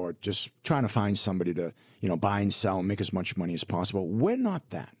overnight or just trying to find somebody to, buy and sell and make as much money as possible, we're not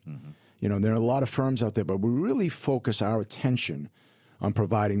that. Mm-hmm. There are a lot of firms out there, but we really focus our attention on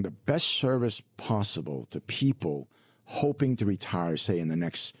providing the best service possible to people hoping to retire, say, in the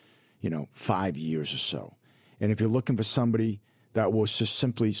next, 5 years or so. And if you're looking for somebody that will just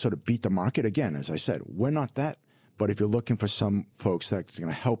simply sort of beat the market, again, as I said, we're not that. But if you're looking for some folks that's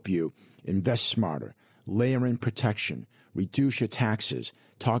going to help you invest smarter, layer in protection, reduce your taxes,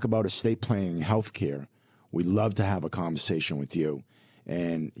 talk about estate planning and health care, we'd love to have a conversation with you.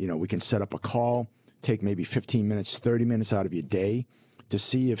 And, we can set up a call, take maybe 15 minutes, 30 minutes out of your day to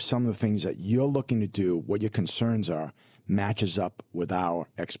see if some of the things that you're looking to do, what your concerns are, matches up with our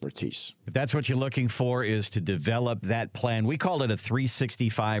expertise. If that's what you're looking for, is to develop that plan. We call it a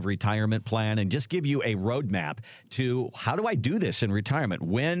 365 retirement plan and just give you a roadmap to how do I do this in retirement?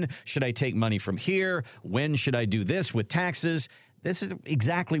 When should I take money from here? When should I do this with taxes? This is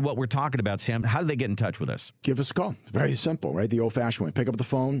exactly what we're talking about, Sam. How do they get in touch with us? Give us a call. Very simple, right? The old-fashioned way. Pick up the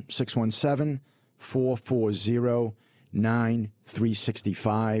phone,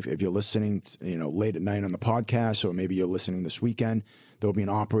 617-440-9365. If you're listening, late at night on the podcast, or maybe you're listening this weekend, there'll be an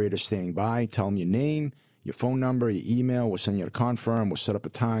operator standing by. Tell them your name, your phone number, your email. We'll send you to confirm. We'll set up a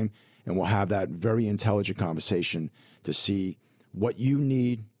time, and we'll have that very intelligent conversation to see what you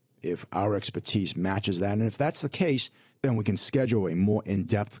need, if our expertise matches that. And if that's the case, then we can schedule a more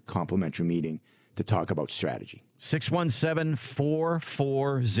in-depth complimentary meeting to talk about strategy.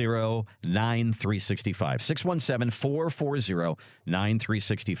 617-440-9365.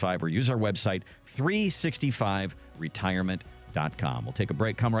 617-440-9365, or use our website, 365retirement.com. We'll take a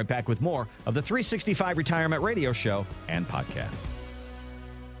break, come right back with more of the 365 Retirement Radio Show and Podcast.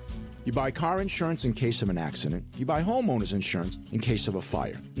 You buy car insurance in case of an accident. You buy homeowners insurance in case of a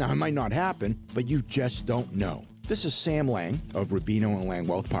fire. Now, it might not happen, but you just don't know. This is Sam Lang of Rubino and Lang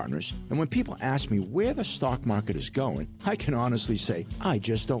Wealth Partners, and when people ask me where the stock market is going, I can honestly say, I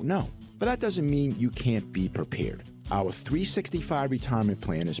just don't know. But that doesn't mean you can't be prepared. Our 365 retirement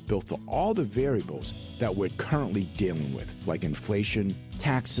plan is built for all the variables that we're currently dealing with, like inflation,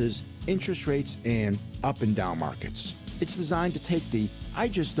 taxes, interest rates, and up and down markets. It's designed to take the I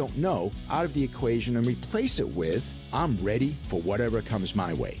just don't know out of the equation and replace it with I'm ready for whatever comes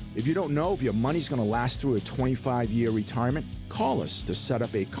my way. If you don't know if your money's going to last through a 25-year retirement, call us to set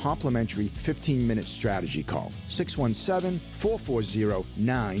up a complimentary 15-minute strategy call.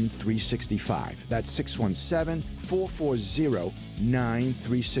 617-440-9365. That's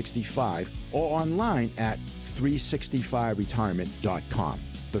 617-440-9365, or online at 365retirement.com.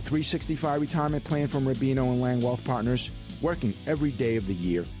 The 365 Retirement Plan from Rubino and Lang Wealth Partners, working every day of the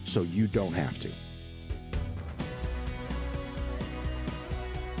year so you don't have to.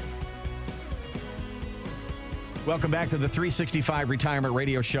 Welcome back to the 365 Retirement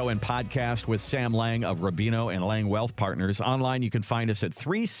Radio Show and Podcast with Sam Lang of Rubino and Lang Wealth Partners. Online, you can find us at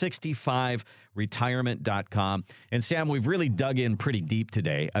 365retirement.com. And Sam, we've really dug in pretty deep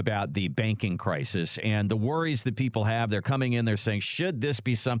today about the banking crisis and the worries that people have. They're coming in, they're saying, should this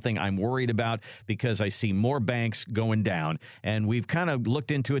be something I'm worried about because I see more banks going down? And we've kind of looked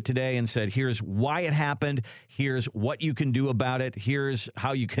into it today and said, here's why it happened. Here's what you can do about it. Here's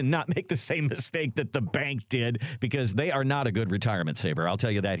how you cannot make the same mistake that the bank did, because they are not a good retirement saver. I'll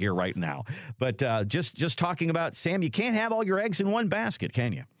tell you that here right now. But just talking about, Sam, you can't have all your eggs in one basket,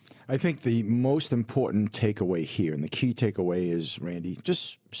 can you? I think the most important takeaway here, and the key takeaway is, Randy,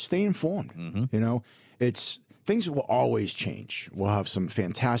 just stay informed. Mm-hmm. Things will always change. We'll have some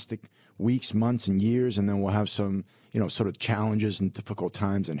fantastic weeks, months, and years, and then we'll have some, sort of challenges and difficult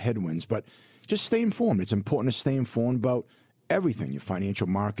times and headwinds. But just stay informed. It's important to stay informed about everything, your financial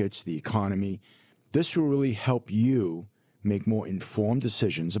markets, the economy. This will really help you make more informed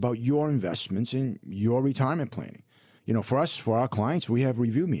decisions about your investments and your retirement planning. For us, for our clients, we have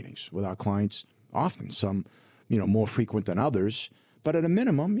review meetings with our clients often, some, more frequent than others, but at a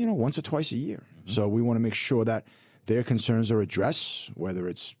minimum, once or twice a year. Mm-hmm. So we want to make sure that their concerns are addressed, whether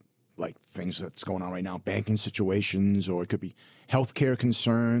it's like things that's going on right now, banking situations, or it could be healthcare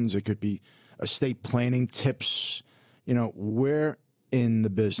concerns, it could be estate planning tips. You know, we're in the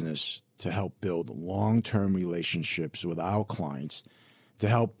business to help build long-term relationships with our clients, to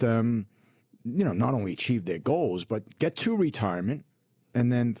help them, you know, not only achieve their goals, but get to retirement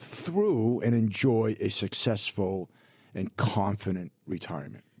and then through and enjoy a successful and confident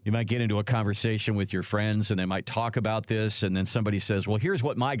retirement. You might get into a conversation with your friends and they might talk about this, and then somebody says, well, here's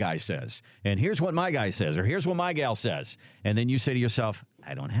what my guy says, and here's what my guy says, or here's what my gal says. And then you say to yourself,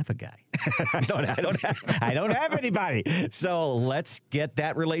 I don't have a guy. I don't have anybody. So let's get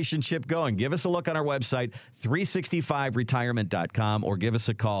that relationship going. Give us a look on our website, 365retirement.com, or give us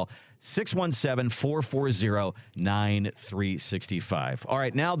a call, 617-440-9365. All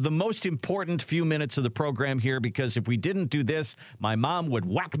right, now the most important few minutes of the program here, because if we didn't do this, my mom would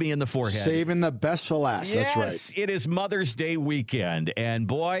whack me in the forehead. Saving the best for last. Yes, That's right. It is Mother's Day weekend. And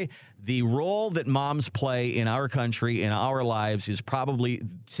boy, the role that moms play in our country, in our lives, is probably,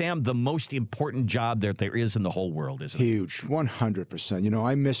 Sam, the most important job that there is in the whole world, isn't it? Huge, 100%. You know,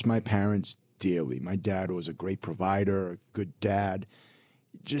 I miss my parents dearly. My dad was a great provider, a good dad,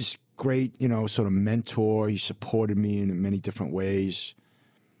 just great, you know, sort of mentor. He supported me in many different ways.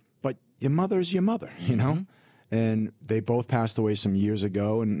 But your mother is your mother, you know? And they both passed away some years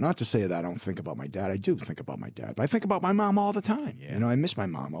ago. And not to say that I don't think about my dad. I do think about my dad. But I think about my mom all the time. Yeah. You know, I miss my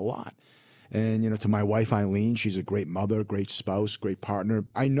mom a lot. And, you know, to my wife, Eileen, she's a great mother, great spouse, great partner.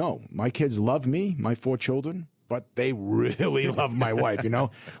 I know my kids love me, my 4 children, but they really love my wife, you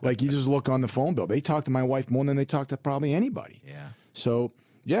know? Like, you just look on the phone bill. They talk to my wife more than they talk to probably anybody. Yeah. So,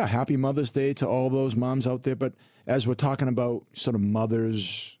 yeah, happy Mother's Day to all those moms out there. But as we're talking about sort of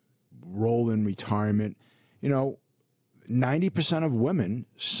mothers' role in retirement, you know, 90% of women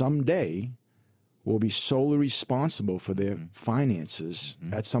someday will be solely responsible for their finances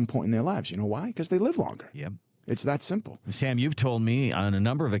at some point in their lives. You know why? Because they live longer. Yep. It's that simple. Sam, you've told me on a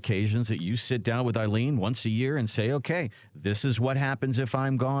number of occasions that you sit down with Eileen once a year and say, okay, this is what happens if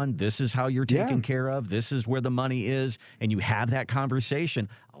I'm gone. This is how you're taken care of. This is where the money is. And you have that conversation.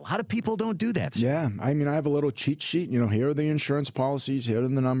 A lot of people don't do that. Yeah. I mean, I have a little cheat sheet. You know, here are the insurance policies. Here are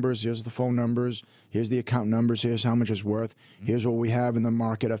the numbers. Here's the phone numbers. Here's the account numbers. Here's how much it's worth. Here's what we have in the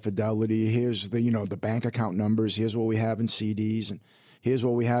market at Fidelity. Here's the, you know, the bank account numbers. Here's what we have in CDs. And here's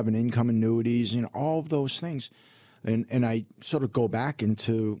what we have in income annuities, you know, all of those things. And I sort of go back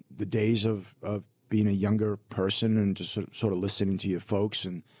into the days of being a younger person and just sort of listening to your folks.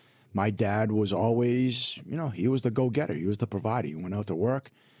 And my dad was always, you know, he was the go-getter. He was the provider. He went out to work,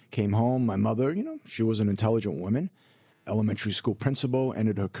 came home. My mother, you know, she was an intelligent woman, elementary school principal,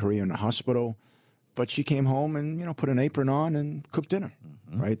 ended her career in the hospital. But she came home and, you know, put an apron on and cooked dinner,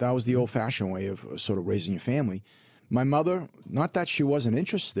 right? That was the old-fashioned way of sort of raising your family. My mother, not that she wasn't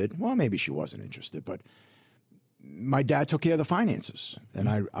interested. Well, maybe she wasn't interested, but my dad took care of the finances.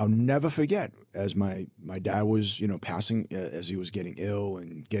 And I'll never forget, as my dad was, you know, passing, as he was getting ill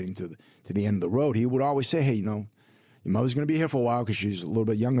and getting to the end of the road, he would always say, hey, you know, your mother's going to be here for a while because she's a little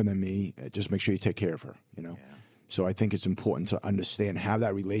bit younger than me. Just make sure you take care of her, you know. Yeah. So I think it's important to understand, have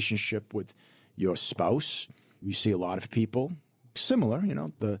that relationship with your spouse. We see a lot of people similar, you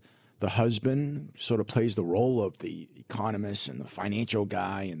know, the husband sort of plays the role of the economist and the financial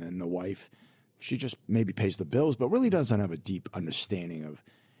guy, and then the wife, she just maybe pays the bills, but really doesn't have a deep understanding of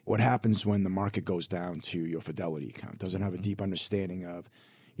what happens when the market goes down to your Fidelity account. Doesn't have a deep understanding of,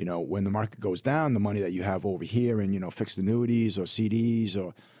 you know, when the market goes down, the money that you have over here in, you know, fixed annuities or CDs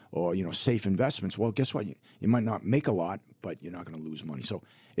or you know, safe investments. Well, guess what? You might not make a lot, but you're not going to lose money. So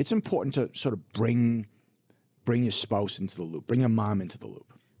it's important to sort of bring your spouse into the loop, bring your mom into the loop.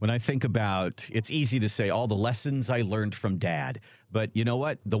 When I think about, it's easy to say all the lessons I learned from Dad, but you know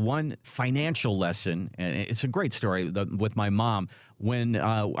what? The one financial lesson, and it's a great story with my mom, when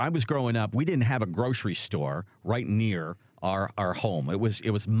I was growing up, we didn't have a grocery store right near our home. It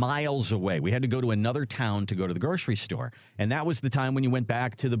was miles away. We had to go to another town to go to the grocery store. And that was the time when you went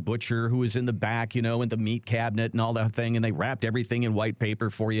back to the butcher who was in the back, you know, in the meat cabinet and all that thing, and they wrapped everything in white paper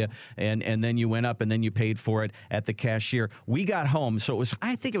for you. And then you went up and then you paid for it at the cashier. We got home, so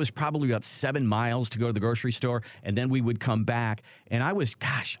I think it was probably about 7 miles to go to the grocery store, and then we would come back. And I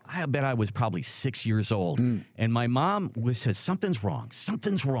bet I was probably 6 years old. And my mom said, something's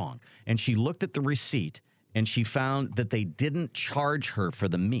wrong. And she looked at the receipt, and she found that they didn't charge her for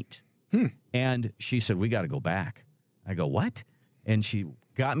the meat. And she said, we got to go back. I go, what? And she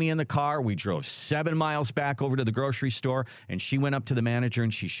got me in the car. We drove 7 miles back over to the grocery store, and she went up to the manager,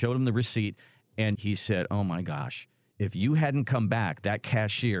 and she showed him the receipt. And he said, oh, my gosh, if you hadn't come back, that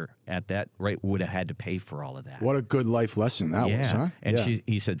cashier at that rate would have had to pay for all of that. What a good life lesson that was, huh? And Yeah.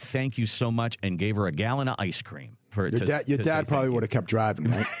 he said, thank you so much, and gave her a gallon of ice cream. Your dad probably would have kept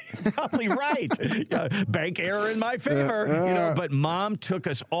driving, right? Probably right. Bank error in my favor. But Mom took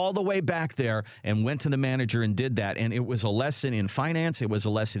us all the way back there and went to the manager and did that. And it was a lesson in finance. It was a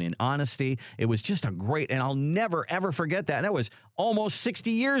lesson in honesty. It was just a great, and I'll never, ever forget that. And that was almost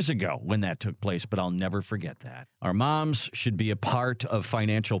 60 years ago when that took place, but I'll never forget that. Our moms should be a part of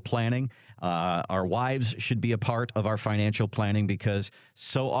financial planning. Our wives should be a part of our financial planning, because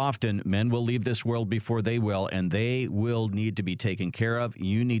so often men will leave this world before they will, and they will need to be taken care of.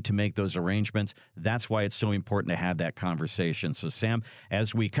 You need to make those arrangements. That's why it's so important to have that conversation. So, Sam,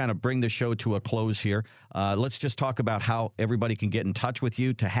 as we kind of bring the show to a close here, let's just talk about how everybody can get in touch with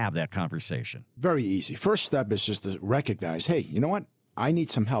you to have that conversation. Very easy. First step is just to recognize, hey, you know what? I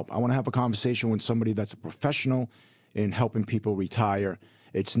need some help. I want to have a conversation with somebody that's a professional in helping people retire.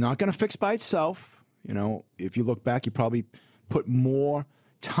 It's not going to fix by itself. You know, if you look back, you probably put more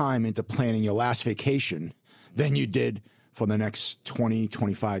time into planning your last vacation than you did for the next 20,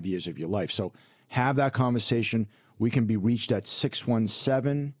 25 years of your life. So have that conversation. We can be reached at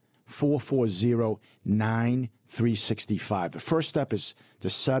 617-440-9365. The first step is to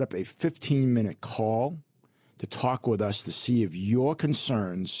set up a 15-minute call to talk with us to see if your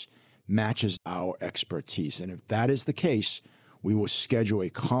concerns matches our expertise. And if that is the case, we will schedule a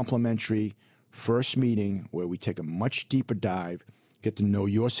complimentary first meeting where we take a much deeper dive, get to know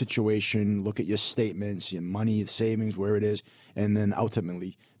your situation, look at your statements, your money, savings, where it is, and then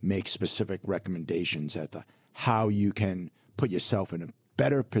ultimately make specific recommendations as to how you can put yourself in a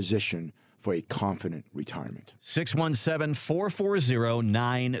better position for a confident retirement.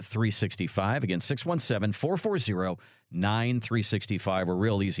 617-440-9365. Again, 617-440-9365. We're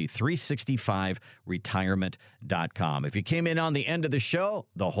real easy, 365retirement.com. If you came in on the end of the show,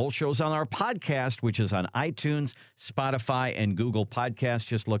 the whole show's on our podcast, which is on iTunes, Spotify, and Google Podcasts.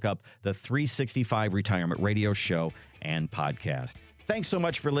 Just look up the 365 Retirement Radio Show and Podcast. Thanks so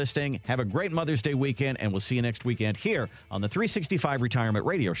much for listening. Have a great Mother's Day weekend, and we'll see you next weekend here on the 365 Retirement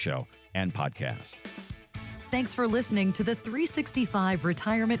Radio Show and Podcast. Thanks for listening to the 365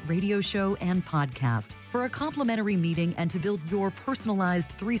 Retirement Radio Show and Podcast. For a complimentary meeting and to build your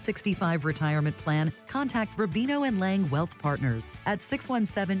personalized 365 retirement plan, contact Rubino & Lang Wealth Partners at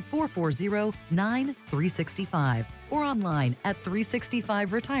 617-440-9365 or online at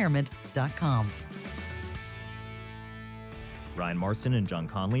 365retirement.com. Ryan Marston and John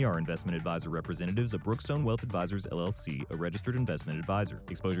Conley are investment advisor representatives of Brookstone Wealth Advisors, LLC, a registered investment advisor.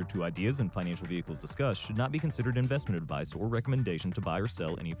 Exposure to ideas and financial vehicles discussed should not be considered investment advice or recommendation to buy or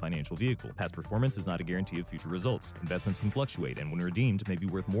sell any financial vehicle. Past performance is not a guarantee of future results. Investments can fluctuate and when redeemed may be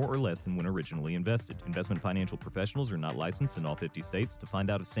worth more or less than when originally invested. Investment financial professionals are not licensed in all 50 states. To find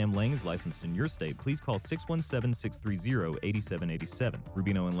out if Sam Lang is licensed in your state, please call 617-630-8787.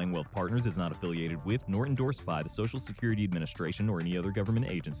 Rubino & Lang Wealth Partners is not affiliated with nor endorsed by the Social Security Administration or any other government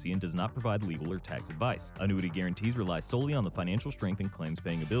agency and does not provide legal or tax advice. Annuity guarantees rely solely on the financial strength and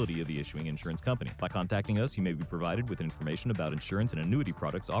claims-paying ability of the issuing insurance company. By contacting us, you may be provided with information about insurance and annuity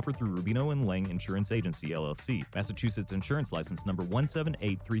products offered through Rubino & Lang Insurance Agency, LLC, Massachusetts Insurance License number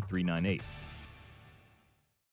 1783398.